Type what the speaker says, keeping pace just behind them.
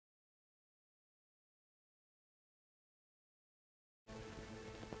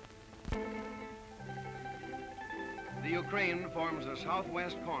Ukraine forms the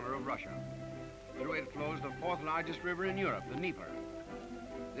southwest corner of Russia. Through it flows the fourth largest river in Europe, the Dnieper.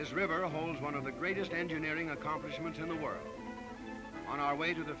 This river holds one of the greatest engineering accomplishments in the world. On our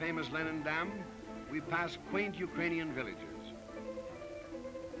way to the famous Lenin Dam, we pass quaint Ukrainian villages.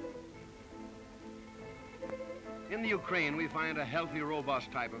 In the Ukraine, we find a healthy,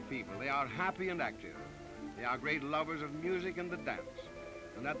 robust type of people. They are happy and active. They are great lovers of music and the dance.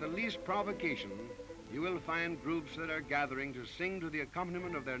 And at the least provocation, you will find groups that are gathering to sing to the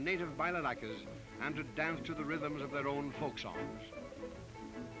accompaniment of their native bailarakas and to dance to the rhythms of their own folk songs.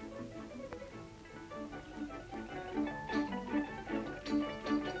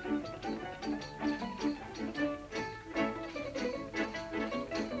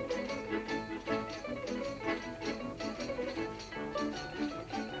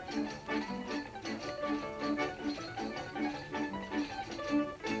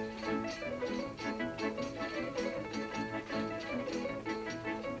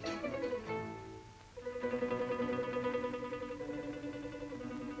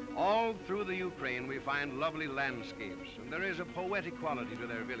 All through the Ukraine, we find lovely landscapes, and there is a poetic quality to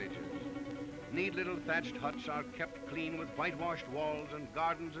their villages. Neat little thatched huts are kept clean with whitewashed walls and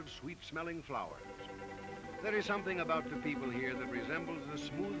gardens of sweet-smelling flowers. There is something about the people here that resembles the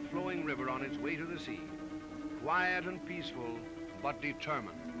smooth-flowing river on its way to the sea. Quiet and peaceful, but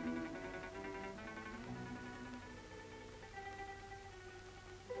determined.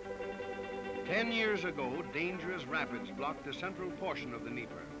 Ten years ago, dangerous rapids blocked the central portion of the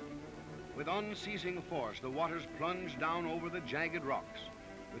Dnieper. With unceasing force, the waters plunged down over the jagged rocks,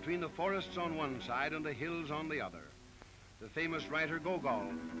 between the forests on one side and the hills on the other. The famous writer Gogol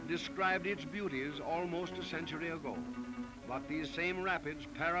described its beauties almost a century ago. But these same rapids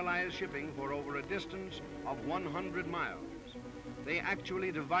paralyzed shipping for over a distance of 100 miles. They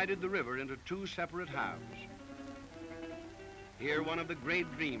actually divided the river into two separate halves. Here, one of the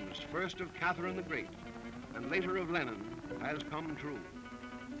great dreams, first of Catherine the Great, and later of Lenin, has come true.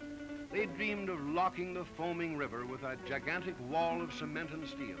 They dreamed of locking the foaming river with a gigantic wall of cement and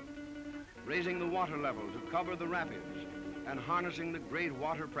steel, raising the water level to cover the rapids, and harnessing the great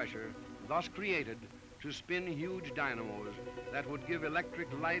water pressure thus created to spin huge dynamos that would give electric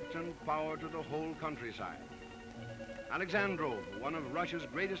light and power to the whole countryside. Alexandrov, one of Russia's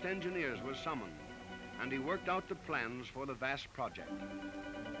greatest engineers, was summoned, and he worked out the plans for the vast project.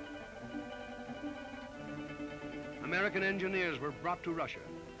 American engineers were brought to Russia,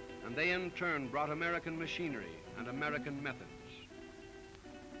 and they in turn brought American machinery and American methods.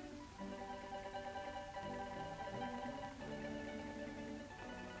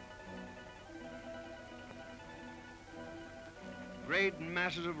 Great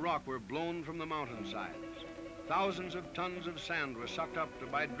masses of rock were blown from the mountainsides. Thousands of tons of sand were sucked up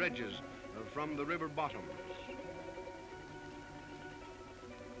by dredges from the river bottoms.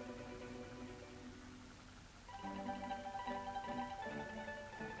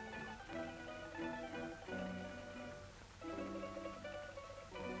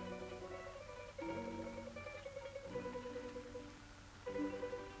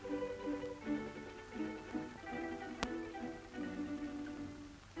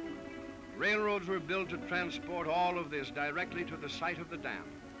 Railroads were built to transport all of this directly to the site of the dam.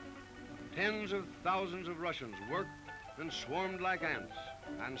 Tens of thousands of Russians worked and swarmed like ants,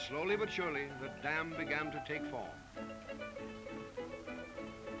 and slowly but surely, the dam began to take form.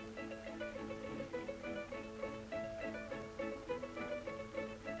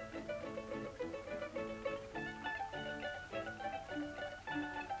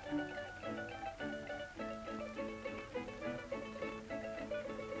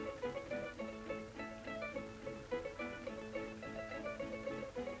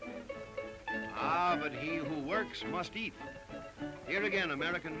 Ah, but he who works must eat. Here again,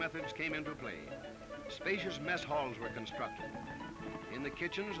 American methods came into play. Spacious mess halls were constructed. In the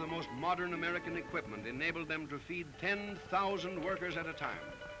kitchens, the most modern American equipment enabled them to feed 10,000 workers at a time.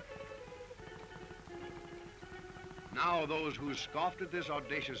 Now those who scoffed at this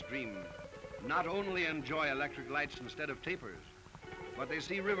audacious dream not only enjoy electric lights instead of tapers, but they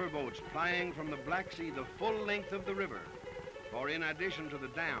see riverboats plying from the Black Sea the full length of the river. For in addition to the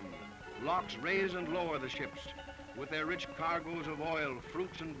dam, locks raise and lower the ships with their rich cargoes of oil,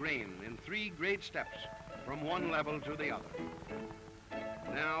 fruits, and grain in 3 great steps from one level to the other.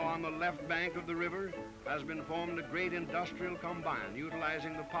 Now, on the left bank of the river has been formed a great industrial combine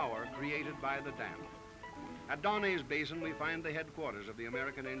utilizing the power created by the dam. At Donet's Basin, we find the headquarters of the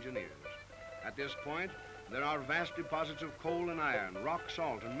American engineers. At this point, there are vast deposits of coal and iron, rock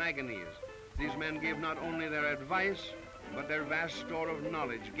salt, and manganese. These men give not only their advice, but their vast store of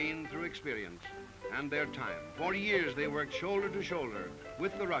knowledge gained through experience, and their time. For years, they worked shoulder to shoulder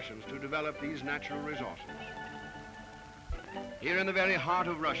with the Russians to develop these natural resources. Here in the very heart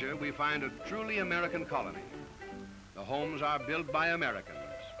of Russia, we find a truly American colony. The homes are built by Americans.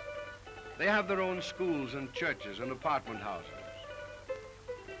 They have their own schools and churches and apartment houses.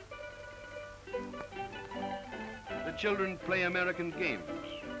 The children play American games,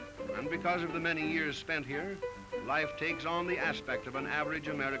 and because of the many years spent here, life takes on the aspect of an average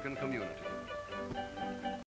American community.